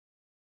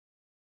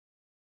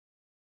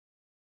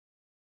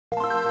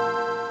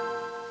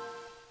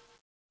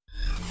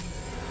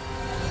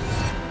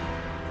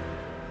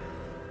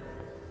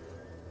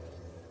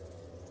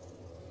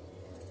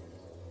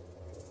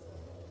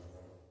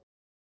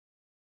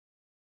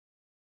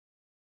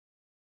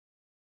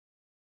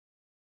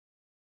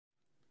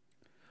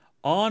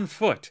On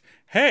foot.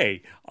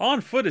 Hey,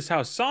 on foot is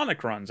how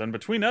Sonic runs, and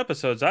between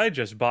episodes I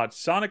just bought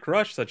Sonic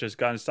Rush that just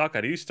got in stock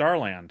at East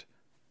Starland.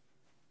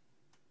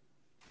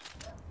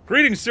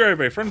 Greetings to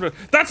everybody, friend.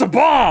 That's a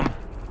bomb!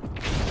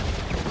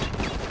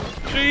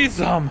 Jeez,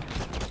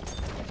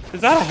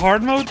 is that a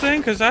hard mode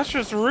thing? Because that's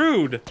just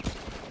rude.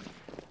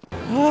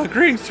 Oh,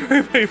 greetings to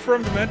everybody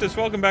from Dementus.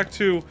 Welcome back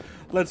to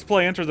Let's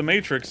Play Enter the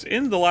Matrix.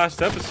 In the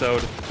last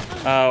episode,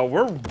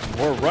 we're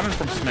running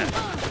from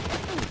Smith.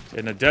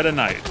 In the dead of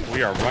night,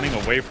 we are running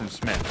away from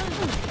Smith.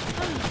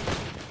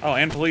 Oh,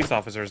 and police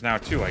officers now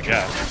too, I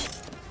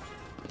guess.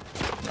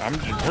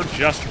 We're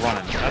just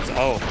running. That's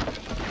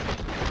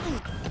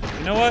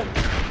You know what?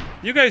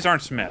 You guys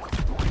aren't Smith.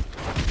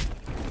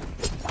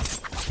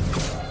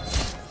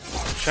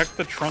 Check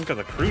the trunk of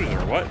the cruiser.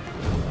 What?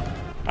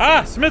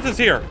 Ah, Smith is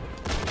here.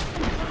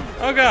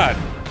 Oh God.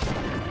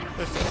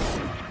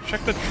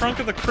 Check the trunk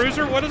of the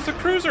cruiser? What does the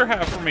cruiser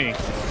have for me?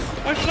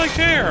 Why should I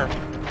care?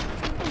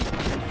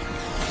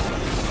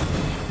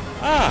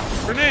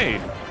 Ah, grenade.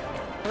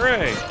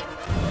 Hooray.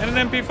 And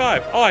an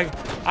MP5. Oh,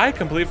 I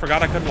completely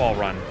forgot I could wall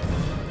run.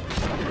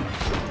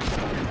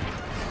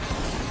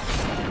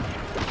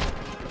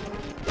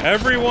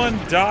 Everyone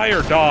die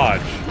or dodge,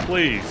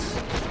 please.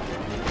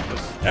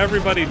 Just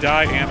everybody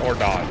die and or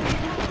dodge.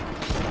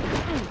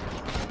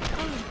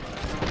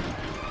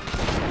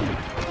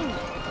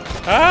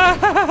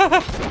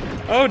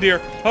 Ah! Oh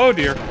dear, oh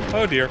dear,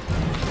 oh dear.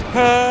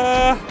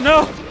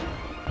 No!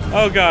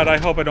 Oh God, I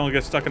hope I don't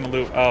get stuck in the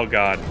loop. Oh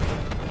God.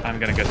 I'm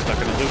gonna get stuck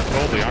in the loop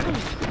totally, aren't I?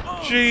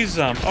 Jeez,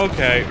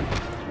 okay.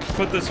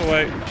 Put this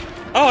away.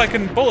 Oh, I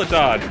can bullet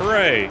dodge,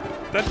 hooray.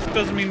 That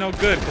doesn't mean no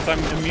good, because I'm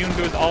immune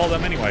to all of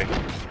them anyway.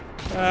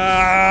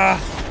 Ah!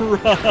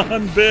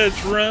 Run,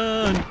 bitch,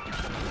 run!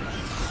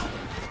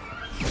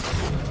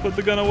 Put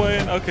the gun away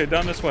and, okay,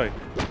 down this way.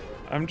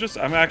 I'm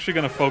actually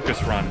gonna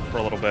focus run for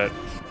a little bit.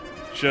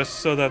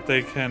 Just so that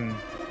I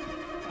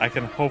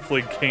can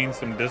hopefully gain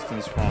some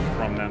distance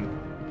from them.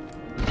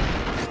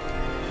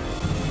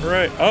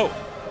 Hooray. Oh!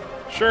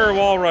 Sure,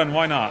 wall run,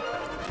 why not?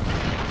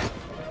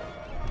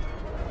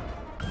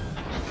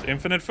 It's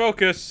infinite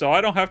focus, so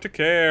I don't have to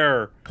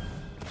care.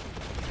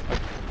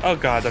 Oh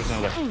God, there's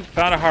another.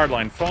 Found a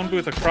hardline. Phone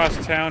booth across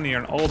town near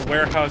an old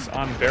warehouse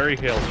on Berry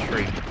Hill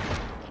Street.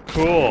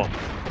 Cool.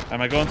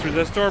 Am I going through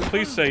this door?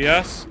 Please say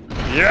yes.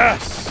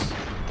 Yes!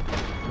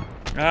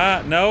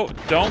 No,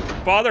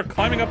 don't bother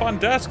climbing up on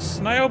desks,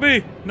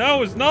 Niobe!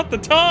 No, it's not the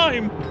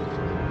time!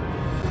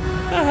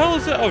 The hell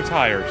is it? Oh,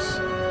 tires.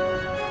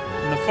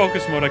 In the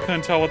focus mode, I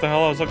couldn't tell what the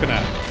hell I was looking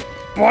at.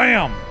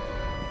 BAM!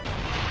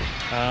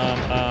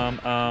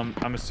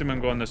 I'm assuming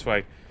I'm going this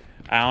way.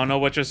 I don't know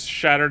what just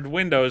shattered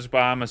windows,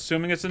 but I'm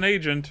assuming it's an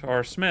agent,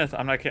 or Smith.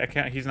 I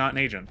can't, he's not an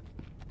agent.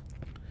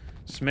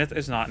 Smith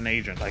is not an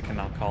agent. I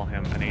cannot call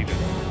him an agent.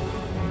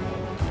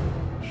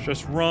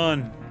 Just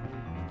run.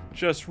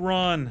 Just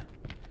run.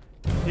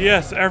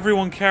 Yes,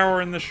 everyone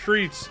cower in the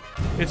streets.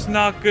 It's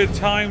not good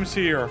times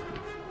here.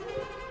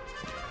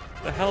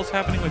 What the hell's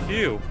happening with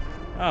you?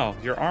 Oh,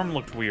 your arm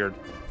looked weird.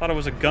 Thought it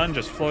was a gun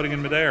just floating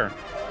in midair.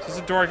 Is this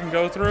a door I can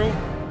go through?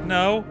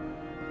 No?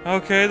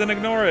 Okay, then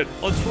ignore it.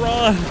 Let's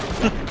run.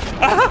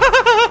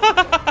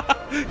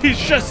 He's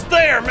just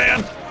there,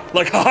 man.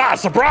 Like, haha,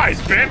 surprise,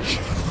 bitch.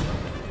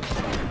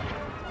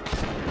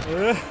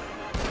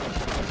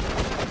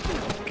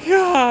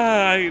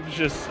 God,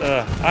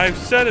 I've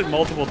said it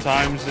multiple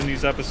times in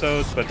these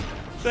episodes, but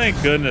thank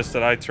goodness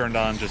that I turned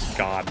on just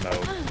God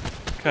mode.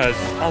 Because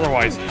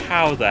otherwise,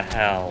 how the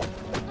hell?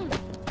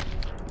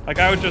 Like,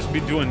 I would just be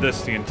doing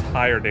this the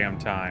entire damn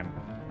time.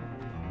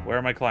 Where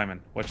am I climbing?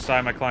 Which side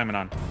am I climbing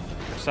on?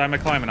 Which side am I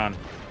climbing on?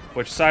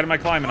 Which side am I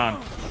climbing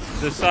on?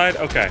 This side?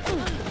 Okay.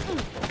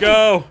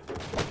 Go!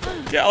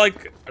 Yeah,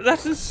 like,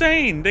 that's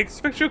insane. They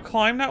expect you to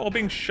climb that while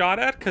being shot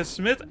at? Because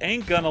Smith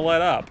ain't gonna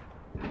let up.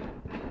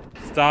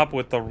 Stop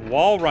with the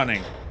wall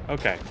running.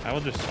 Okay,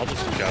 I'll just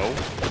go.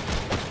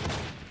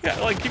 Yeah,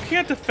 like, you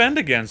can't defend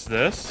against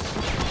this.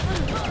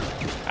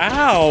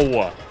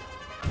 Ow!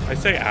 I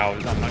say ow,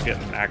 I'm not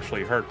getting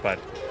actually hurt, but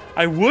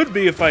I would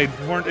be if I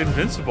weren't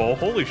invincible.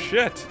 Holy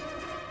shit.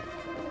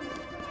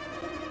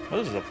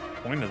 What is the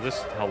point of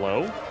this?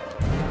 Hello?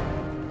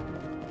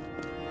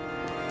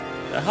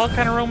 The hell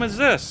kind of room is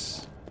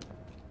this?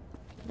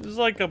 This is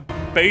like a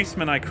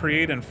basement I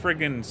create in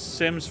friggin'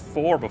 Sims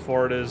 4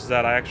 before it is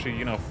that I actually,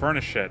 you know,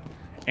 furnish it.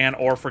 And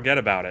or forget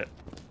about it.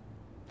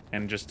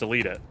 And just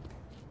delete it.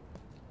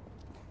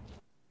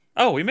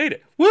 Oh, we made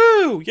it.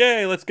 Woo!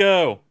 Yay, let's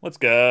go. Let's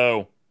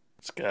go.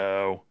 Let's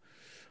go.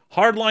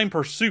 Hardline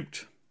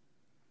pursuit.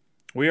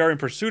 We are in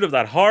pursuit of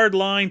that hard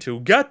line to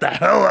get the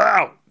hell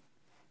out.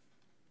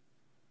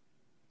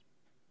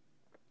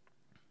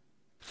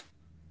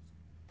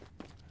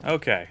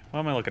 Okay,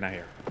 what am I looking at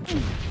here?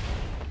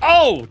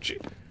 Oh, gee.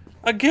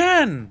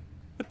 Again!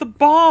 With the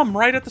bomb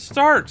right at the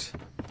start.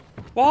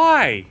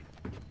 Why?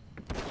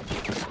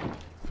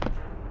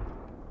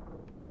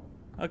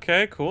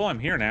 Okay, cool, I'm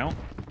here now.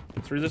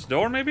 Through this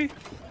door, maybe?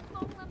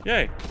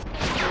 Yay.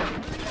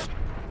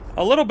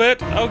 A little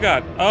bit. Oh,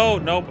 God. Oh,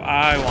 nope.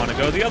 I want to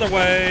go the other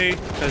way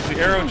because the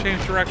arrow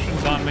changed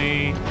directions on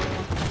me.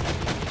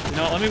 You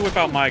know, let me whip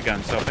out my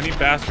gun, so if any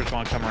bastards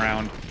want to come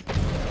around,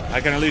 I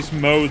can at least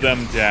mow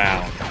them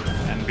down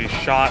and be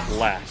shot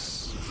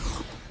less.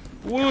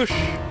 Whoosh!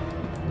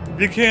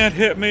 You can't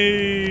hit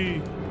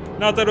me!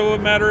 Not that it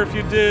would matter if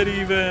you did,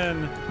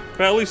 even.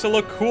 But at least I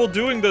look cool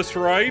doing this,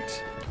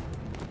 right?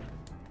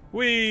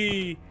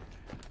 Whee!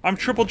 I'm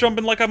triple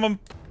jumping like I'm a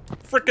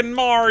frickin'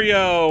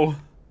 Mario!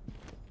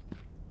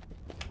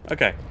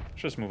 Okay,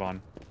 let's just move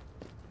on.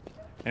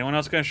 Anyone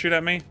else gonna shoot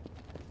at me?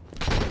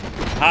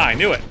 Ah, I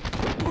knew it!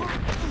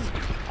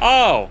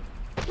 Oh!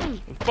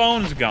 The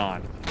phone's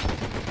gone.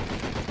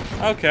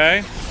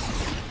 Okay.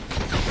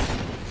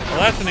 Well,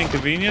 that's an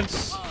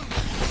inconvenience.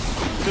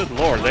 Good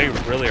lord, they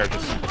really are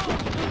just...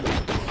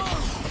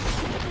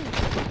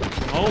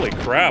 Holy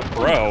crap,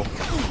 bro.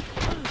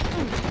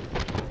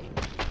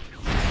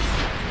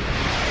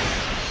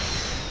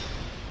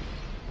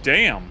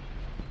 Damn.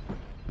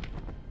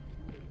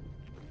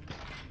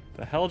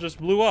 The hell just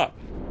blew up?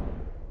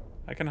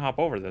 I can hop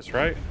over this,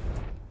 right?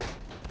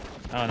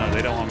 Oh no,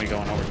 they don't want me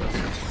going over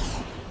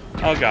this.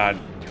 Oh god.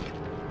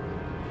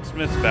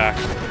 Smith's back.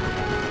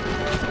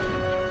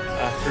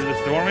 Through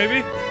this door,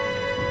 maybe?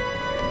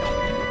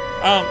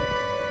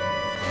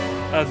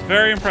 That's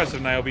very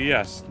impressive, Niobe.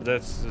 Yes,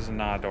 this is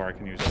not a door I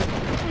can use.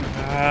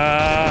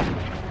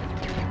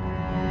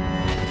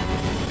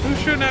 Who's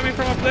shooting at me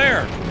from up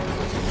there?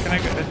 Can I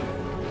go?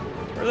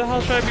 Where the hell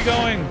should I be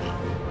going?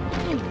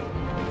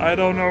 I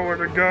don't know where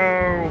to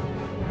go.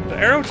 The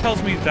arrow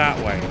tells me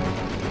that way.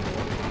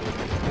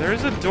 There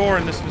is a door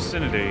in this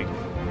vicinity.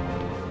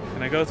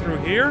 Can I go through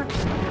here?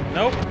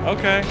 Nope.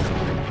 Okay.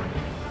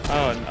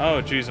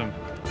 Oh, jeez.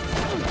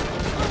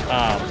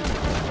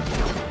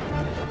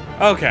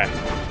 Okay.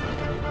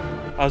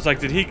 I was like,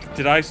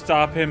 did I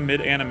stop him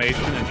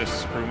mid-animation and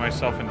just screw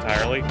myself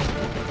entirely?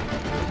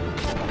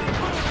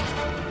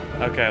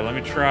 Okay, let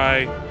me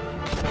try.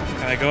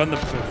 Can I go in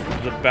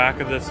the back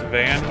of this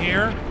van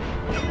here?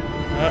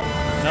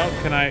 No,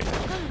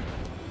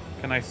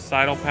 can I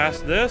sidle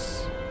past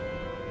this?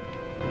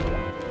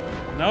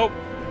 Nope.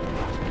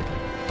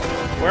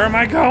 Where am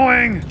I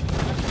going?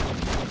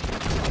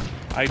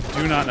 I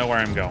do not know where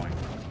I'm going.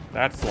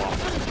 That's lost.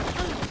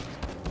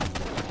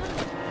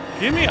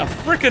 Give me a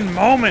frickin'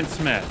 moment,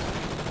 Smith.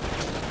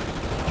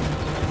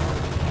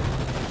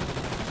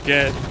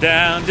 Get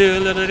down, do a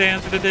little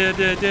dance, da da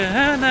da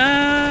da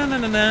na na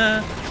na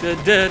na, da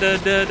da da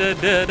da da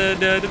da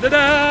da da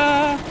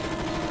da.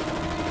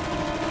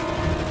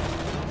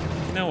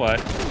 You know what?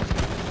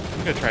 I'm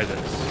gonna try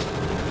this.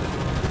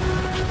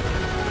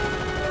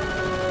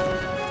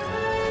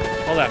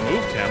 Oh, that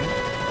moved him.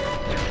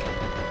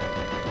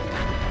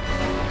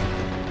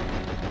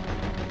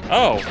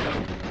 Oh,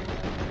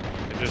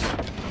 it just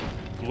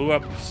blew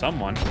up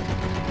someone.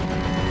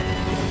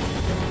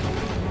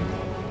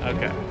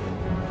 Okay.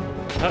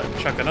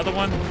 Chuck another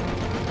one.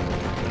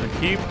 And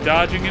keep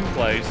dodging in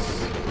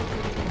place.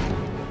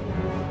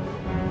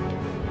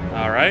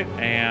 Alright,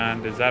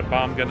 and is that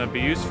bomb gonna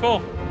be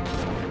useful?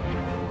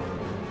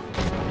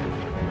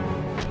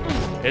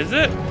 Is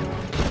it?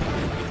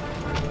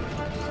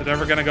 Is it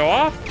ever gonna go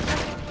off?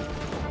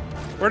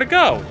 Where'd it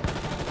go?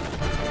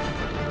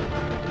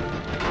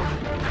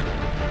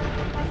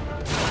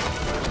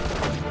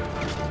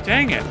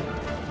 Dang it.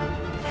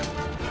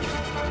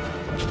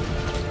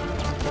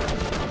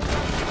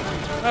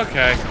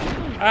 Okay.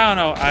 I don't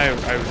know.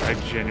 I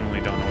genuinely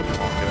don't know what the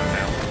fuck I'm doing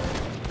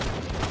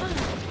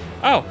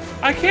now. Oh,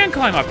 I can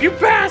climb up. You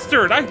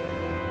bastard!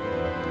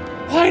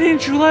 Why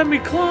didn't you let me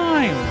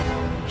climb?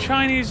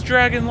 Chinese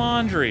Dragon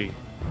Laundry.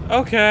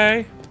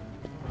 Okay.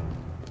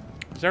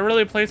 Is there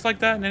really a place like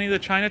that in any of the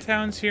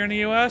Chinatowns here in the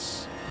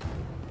US?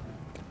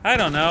 I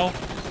don't know.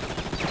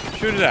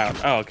 Shoot it out.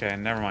 Oh, okay.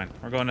 Never mind.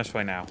 We're going this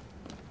way now.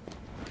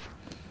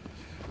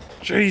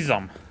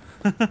 Jeez-um.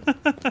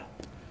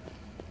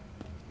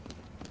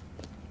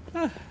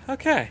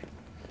 Okay.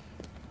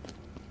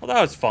 Well, that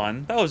was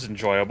fun. That was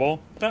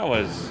enjoyable. That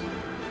was...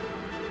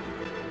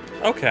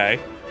 okay.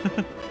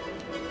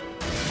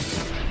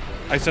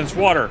 I sense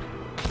water.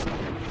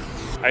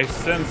 I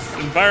sense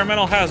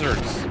environmental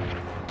hazards.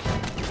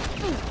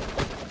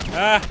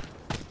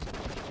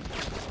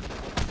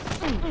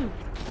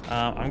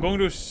 I'm going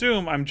to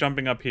assume I'm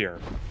jumping up here.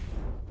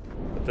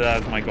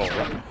 That's my goal.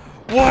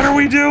 What are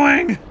we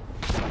doing?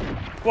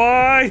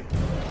 Why?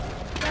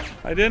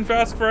 I didn't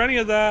ask for any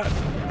of that.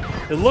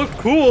 It looked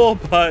cool,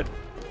 but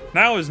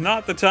now is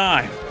not the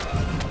time.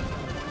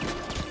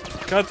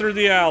 Cut through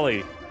the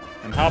alley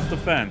and hop the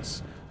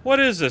fence. What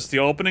is this? The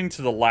opening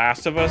to The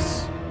Last of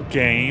Us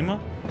game?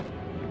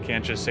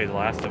 Can't just say The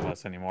Last of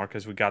Us anymore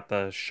because we got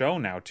the show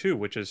now too,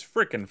 which is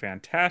freaking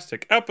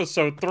fantastic.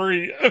 Episode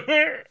 3.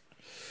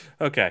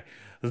 Okay.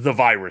 The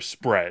virus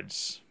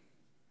spreads.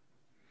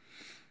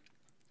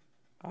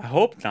 I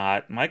hope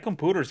not. My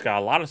computer's got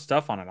a lot of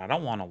stuff on it. I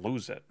don't want to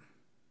lose it.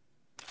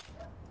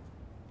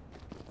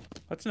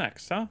 What's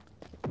next, huh?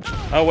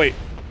 Oh, wait.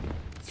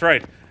 That's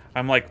right.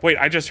 I'm like, wait,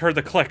 I just heard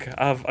the click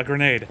of a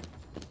grenade.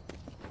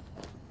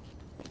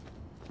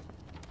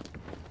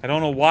 I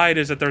don't know why it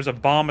is that there's a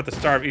bomb at the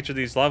start of each of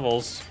these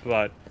levels,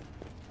 but...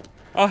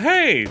 Oh,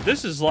 hey!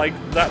 This is like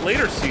that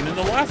later scene in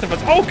The Last of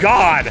Us. Oh,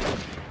 God!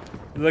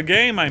 The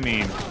game, I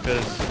mean.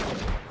 Because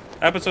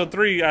episode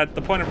 3, at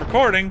the point of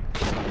recording,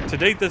 to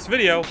date this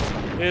video,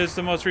 is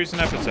the most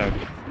recent episode.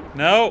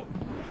 No!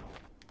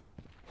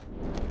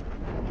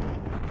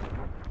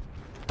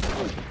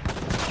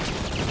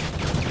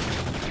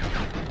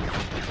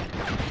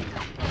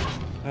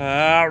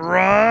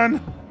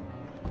 Run!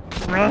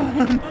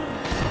 Run!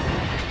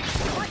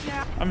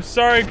 I'm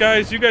sorry,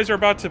 guys. You guys are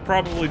about to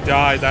probably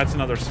die. That's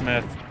another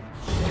Smith.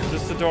 Is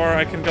this the door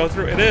I can go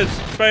through? It is.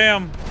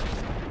 Bam!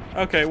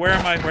 Okay, where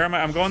am I? Where am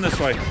I? I'm going this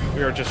way.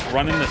 We are just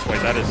running this way.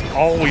 That is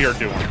all we are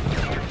doing.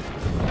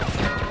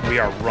 We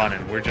are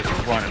running. We're just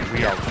running.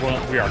 We are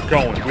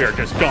going. We are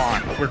just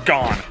gone. We're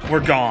gone. We're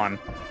gone.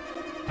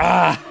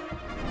 Ah!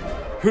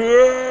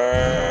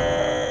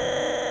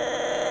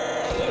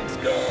 Let's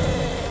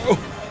go!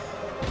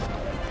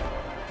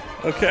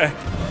 Okay.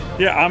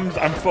 Yeah, I'm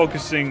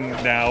focusing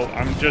now.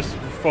 I'm just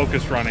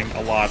focus running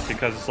a lot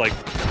because it's like,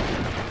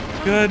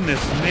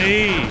 goodness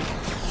me.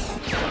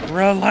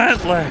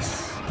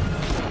 Relentless.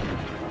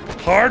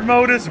 Hard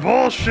mode is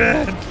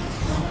bullshit.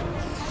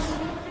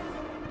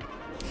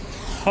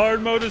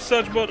 Hard mode is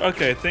such bullshit.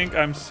 Okay, I think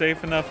I'm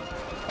safe enough.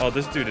 Oh,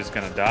 this dude is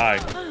gonna die.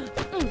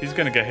 He's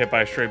gonna get hit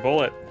by a stray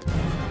bullet.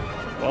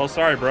 Well,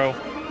 sorry, bro.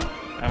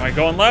 Am I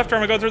going left or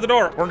am I going through the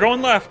door? We're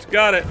going left.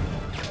 Got it.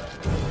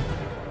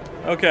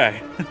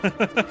 Okay.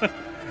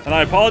 And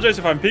I apologize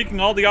if I'm peaking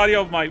all the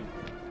audio of my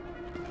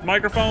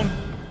microphone.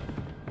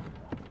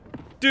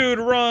 Dude,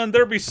 run!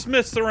 There be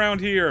Smiths around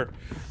here.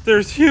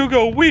 There's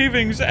Hugo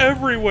Weavings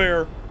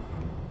everywhere.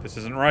 This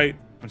isn't right.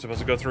 I'm supposed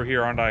to go through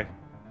here, aren't I?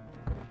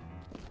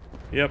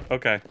 Yep,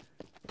 okay.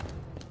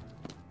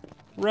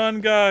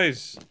 Run,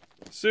 guys.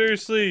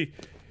 Seriously.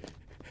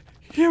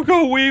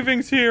 Hugo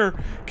Weaving's here.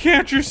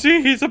 Can't you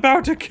see he's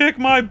about to kick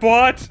my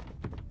butt?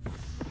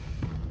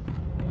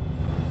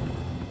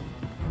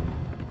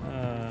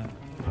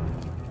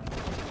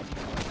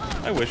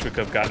 I wish we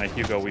could have gotten a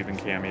Hugo Weaving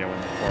cameo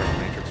in the fourth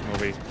Matrix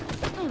movie.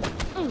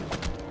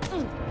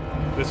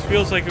 This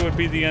feels like it would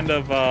be the end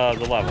of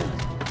the level.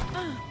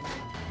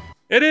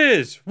 It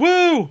is!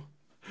 Woo!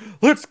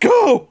 Let's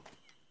go!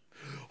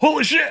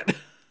 Holy shit!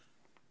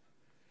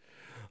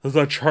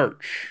 The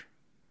church.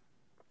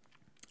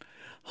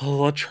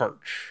 The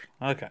church.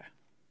 Okay.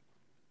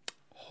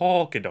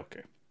 Okie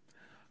dokie.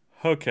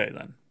 Okay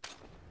then.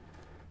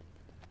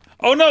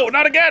 Oh no,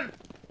 not again!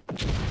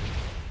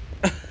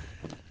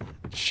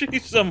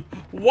 Jeez,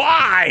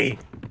 why?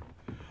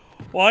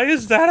 Why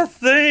is that a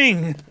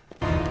thing?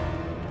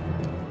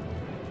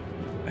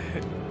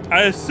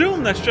 I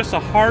assume that's just a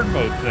hard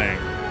mode thing.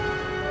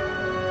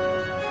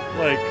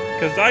 Like,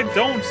 because I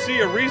don't see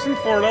a reason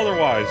for it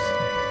otherwise.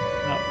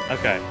 No,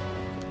 okay.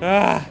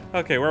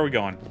 Okay, where are we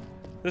going?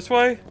 This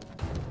way?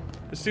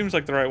 This seems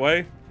like the right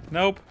way.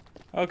 Nope.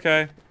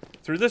 Okay.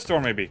 Through this door,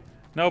 maybe.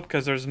 Nope,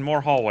 because there's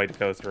more hallway to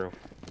go through.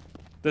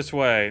 This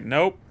way.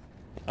 Nope.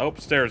 Oh,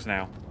 stairs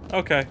now.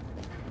 Okay.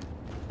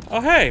 Oh,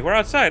 hey, we're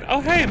outside.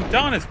 Oh, hey,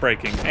 dawn is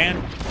breaking. And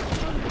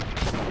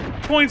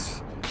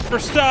points for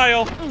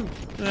style.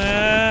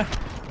 Can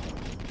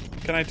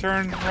I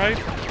turn right?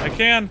 I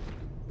can.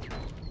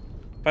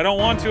 But I don't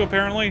want to,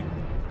 apparently.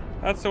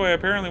 That's the way I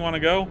apparently want to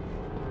go.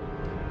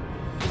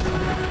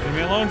 Leave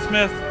me alone,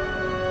 Smith.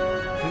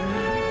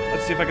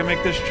 Let's see if I can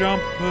make this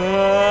jump.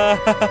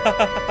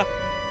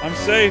 I'm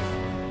safe.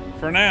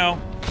 For now.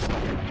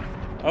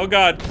 Oh,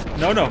 God.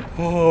 No, no.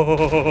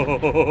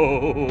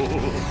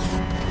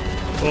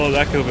 Oh,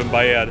 that could have been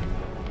bad.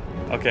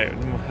 Okay,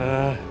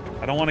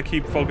 I don't want to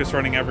keep focus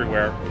running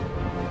everywhere.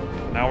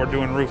 Now we're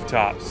doing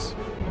rooftops.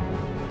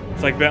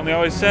 It's like Bentley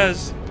always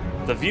says,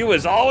 the view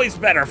is always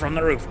better from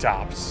the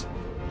rooftops.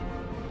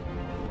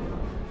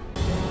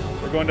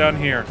 We're going down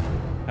here.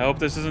 I hope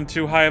this isn't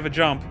too high of a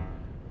jump.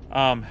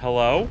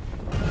 Hello?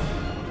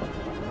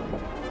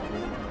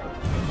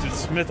 Did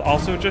Smith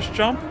also just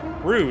jump?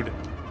 Rude.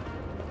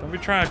 Don't be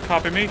trying to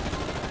copy me.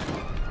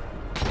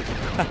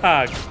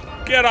 Haha.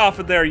 Get off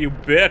of there, you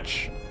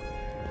bitch!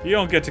 You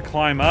don't get to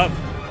climb up.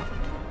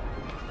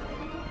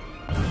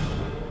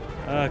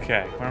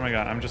 Okay, where am I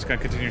going? I'm just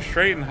gonna continue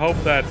straight and hope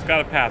that it's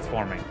got a path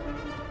for me.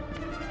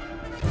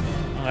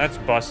 Oh, that's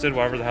busted,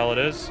 whatever the hell it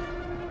is.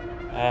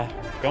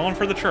 Going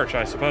for the church,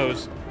 I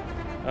suppose.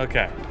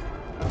 Okay.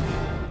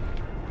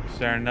 Is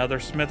there another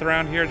Smith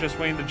around here just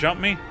waiting to jump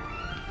me?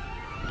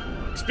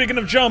 Speaking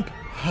of jump!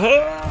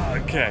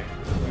 Okay,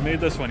 we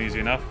made this one easy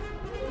enough.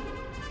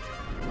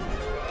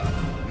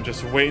 I'm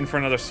just waiting for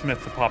another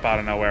Smith to pop out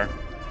of nowhere.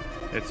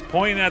 It's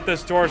pointing at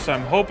this door, so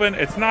I'm hoping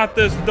it's not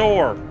this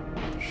door.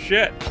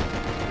 Shit.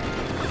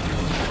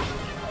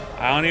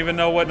 I don't even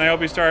know what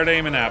Niobe started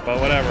aiming at,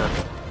 but whatever.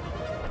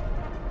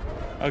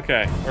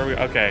 Okay, where are we?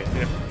 Okay,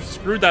 yeah,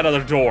 screwed that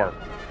other door.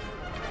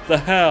 The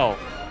hell?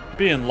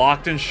 Being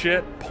locked in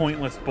shit?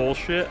 Pointless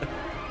bullshit.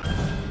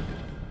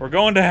 We're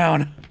going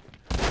down.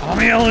 I'm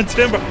yelling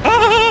timber.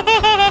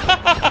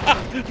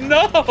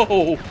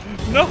 No!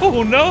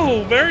 No,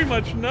 no! Very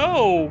much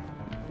no!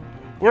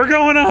 We're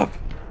going up!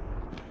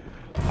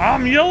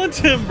 I'm yelling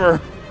timber!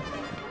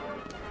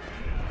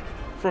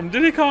 From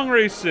Diddy Kong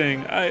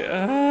Racing,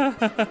 I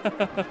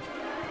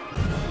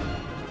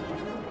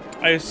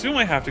assume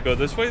I have to go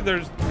this way,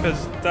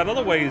 because that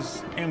other way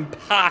is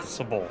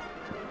impossible.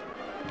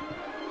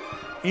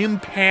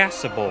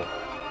 Impassable.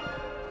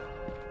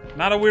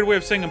 Not a weird way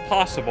of saying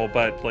impossible,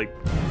 but, like,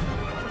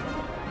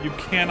 you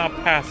cannot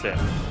pass it.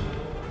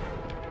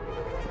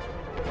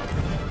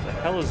 What the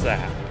hell is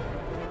that?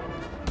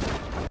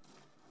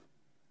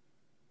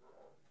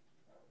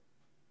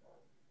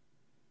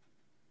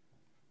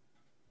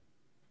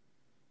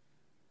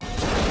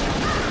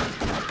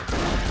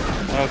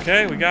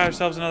 Okay, we got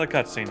ourselves another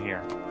cutscene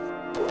here.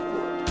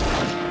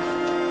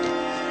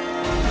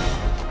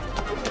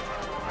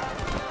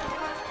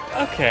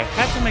 Okay,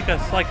 had to make a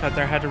slight cut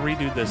there. Had to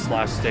redo this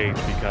last stage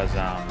because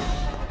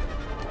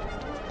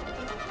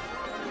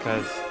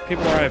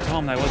people arrived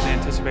home that I wasn't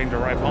anticipating to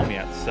arrive home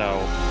yet. So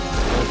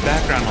there was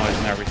background noise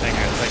and everything.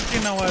 And it's like,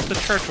 you know what? The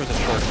church was a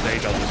short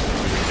stage. I'll just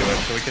redo it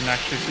so we can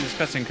actually see this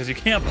cutscene because you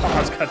can't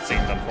pause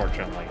cutscenes,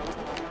 unfortunately.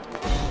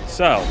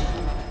 So,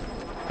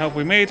 hope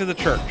we made it to the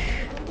church.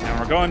 And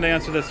we're going to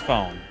answer this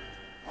phone.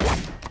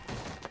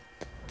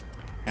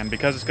 And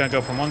because it's going to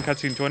go from one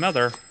cutscene to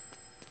another,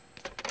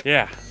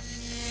 yeah.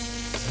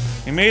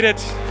 We made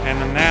it, and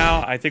then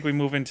now I think we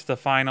move into the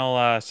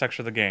final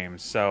section of the game.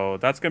 So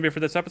that's going to be it for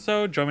this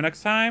episode. Join me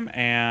next time,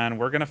 and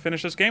we're going to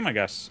finish this game, I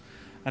guess.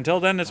 Until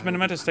then, it's been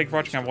Dementus. Thank you for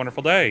watching. Have a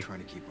wonderful day.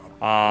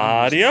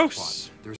 Adios.